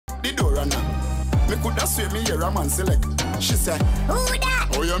Me coulda swear me hear a man select. She said, who that?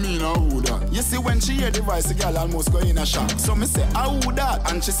 Oh, you mean who that? You see when she hear the voice, the girl almost go in a shock. So me say, who that?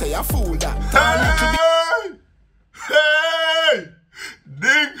 And she say, a fool that. Hey!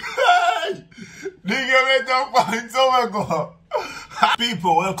 Dig! Hey! Dig you better find somewhere go.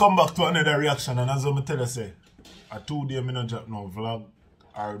 People, welcome back to another reaction. And as I tell you, say, a 2 day me not drop no vlog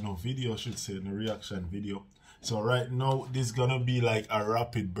or no video, I should say, no reaction video. So right now, this is gonna be like a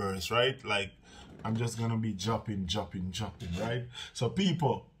rapid burst, right? Like, I'm just gonna be dropping, right? So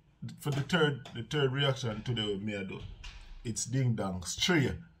people, for the third reaction today with me, I do, it's Ding Dong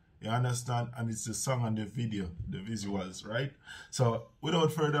Stray. You understand? And it's the song and the video, the visuals, right? So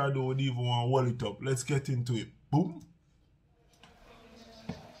without further ado, we even want to wall it up. Let's get into it. Boom.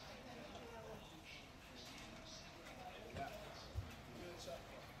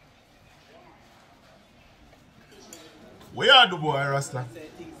 Where are the boy, Rasta?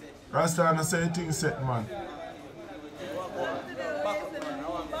 Rasta and I say things set, man.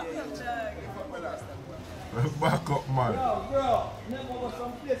 Back up, man. Bro, never was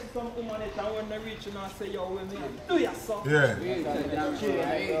some place some woman and when they reach and I say, yo, when me do ya so? Yeah.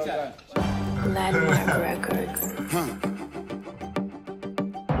 Landmark Records.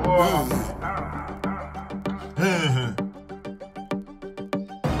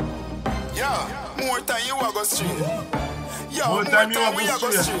 Yeah, more time you a go straight. Yo, More time we a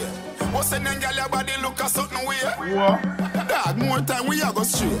go straight. What's the name, girl? Your body look a something weird. What? Dad, more time we a go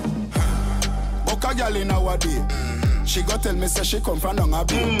straight. Buck a girl in our day. She go tell me say she come from down a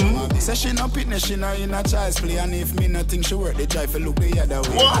bay. Say she no fitness, she no in a child's play. And if me no think she work, they try to look the other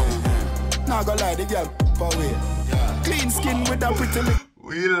way. What? Now go lie, the girl away. Clean skin with a pretty lip.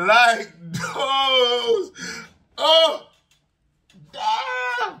 We like those. Oh,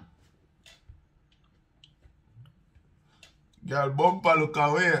 damn. Girl, bumper look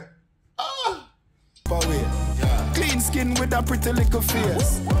away. Away. Clean skin with a pretty little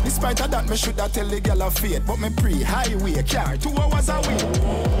face. Despite of that, me shoulda tell the girl a fate. But me pre-highway car 2 hours away.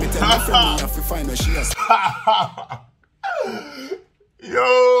 Me tell my friend me have to find where she is.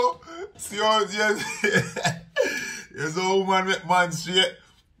 Yo, see how yes, yes, a woman make man straight.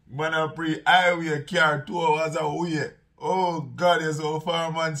 Man a pre-highway car 2 hours away. Oh God, you're so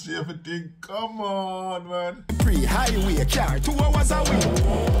far, man. Straight everything. Come on, man. Pre-highway car 2 hours away.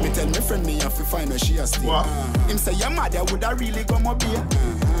 Me tell my friend me have to find where she is. What? Him say your mother woulda really come up here.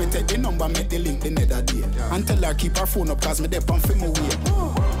 Me take the number, make the link the nether day. And tell her keep her phone up cause me dep on for my way.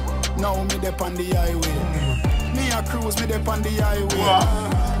 Now me dep on the highway. Me a cruise, me dep on the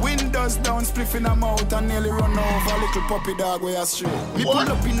highway. Windows down, spliff in her mouth and nearly run over a little puppy dog where I stray. Me pull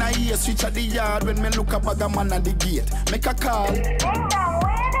up in a ear, switch at the yard when me look up at the man at the gate. Make a call.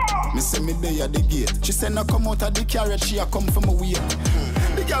 Me say me there at the gate. She said no come out of the carriage, she a come from a way.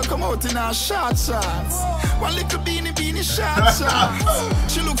 The girl come out in her short shorts. One little beanie short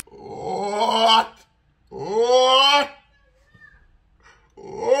shorts. She look. What? What?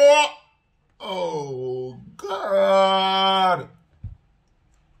 What? Oh God.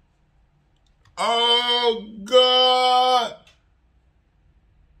 Oh God.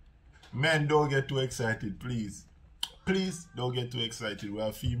 Men, don't get too excited, please. Please don't get too excited. We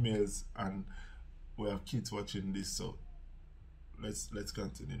have females and we have kids watching this, so let's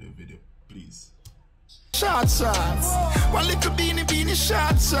continue the video, please. Short shorts. One little beanie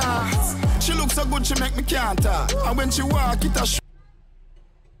short shorts. She looks so good she make me can't talk. And when she walk it a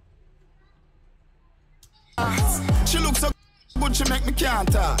she looks so good she make me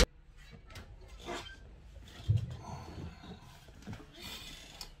can't talk.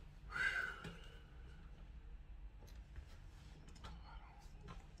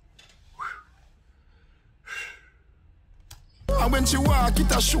 And when she walk,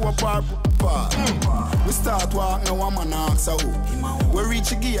 it a show up her part. We start walk, now one man asks her who. We reach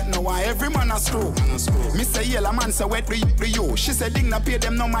the gate, now every man a screw. Me say yellow man say wet the you. She say ding na pay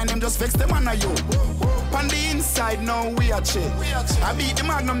them, no mind them, just vex them on a you. On the inside, now we a chill. I beat the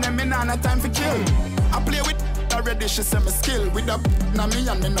magnum, them me nah no time for kill. I play with already, she say me skill. With the na me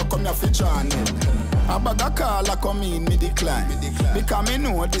and me no come here for join it. A bag of call I come in, me decline. Because me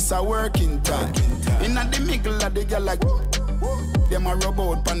know this a working time. In the middle of the girl like them a rub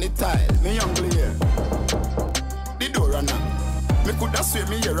out on the tile. Me young here. The door runner. Me coulda swear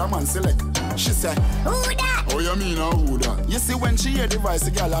me hear a man select. She say, who that? Oh, you mean who that? You see when she hear the voice,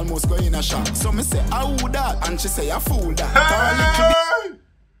 the girl almost go in a shock. So me say, who that? And she say, a fool that.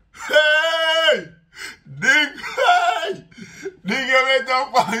 Hey! Dig! Hey! Dig, you better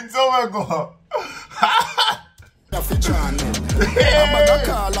find somewhere go. A bag of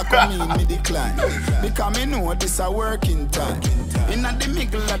call I come in, me decline. Because me know this a working time. In the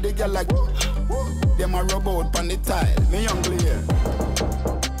middle of the girl like them a rub out on the tile. Me young here.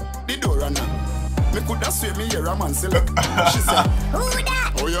 The door runner. Me coulda swear me hear a man say look. She say, who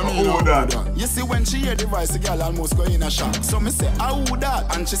that? Oh, you mean who that? You see when she hear the voice, the girl almost go in a shock. So me say, who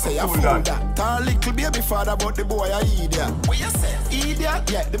that? And she say, who that? Tell little baby father about the boy a idiot. What you say?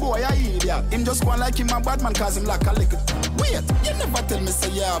 Idiot? Yeah, the boy a idiot. Him just go like him a bad man cause him like a lick. Wait, you never tell me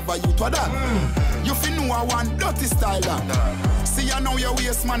say you have a youth for that. You fi know I want dirty style that. See you know your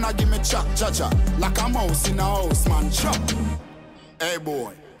waist man a give me chop, cha-cha. Like a mouse in a house man, chop. Hey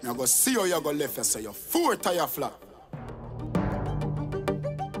boy. You go see how you go left you, so your 4 tire flat.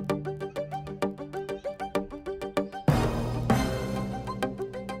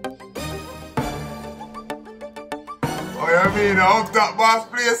 Oh, you mean up top boss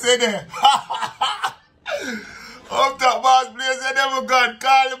place in there? Up top boss place in there, God,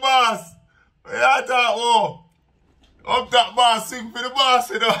 call the boss. What you talk, oh? Up top boss, sing for the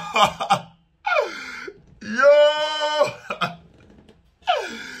boss, you know. Yo!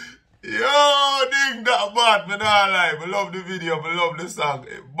 Yo, ding that bad, me not lie. I love the video, I love the song.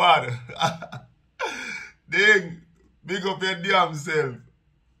 It's bad. Ding, big up your damn self.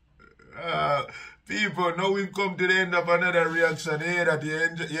 People, now we've come to the end of another reaction. Hey, that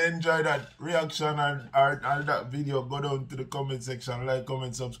you enjoy that reaction and that video, go down to the comment section, like,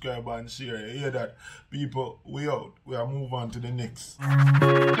 comment, subscribe, and share. You hear that? People, we out. We are move on to the next.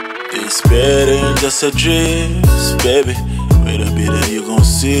 It's better than just a dreams, baby. Wait a minute, you gon'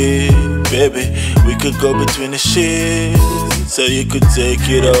 see, baby. We could go between the sheets, so you could take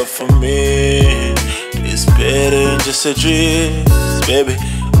it off from me. It's better than just a dream, baby.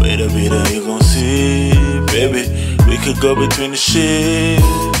 Wait a minute, you gon' see, baby. We could go between the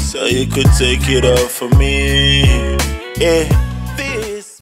sheets, so you could take it off from me. Yeah.